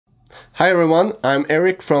Hi everyone, I'm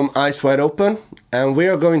Eric from Eyes Wide Open, and we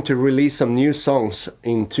are going to release some new songs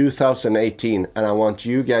in 2018, and I want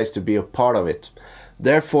you guys to be a part of it.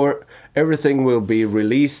 Therefore, everything will be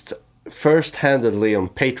released first-handedly on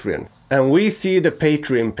Patreon. And we see the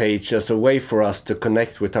Patreon page as a way for us to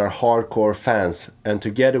connect with our hardcore fans, and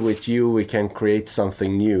together with you we can create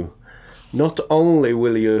something new. Not only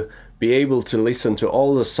will you be able to listen to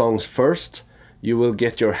all the songs first, you will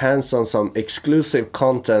get your hands on some exclusive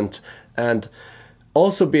content and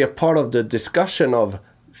also be a part of the discussion of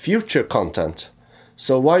future content.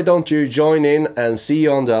 So why don't you join in and see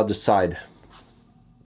you on the other side?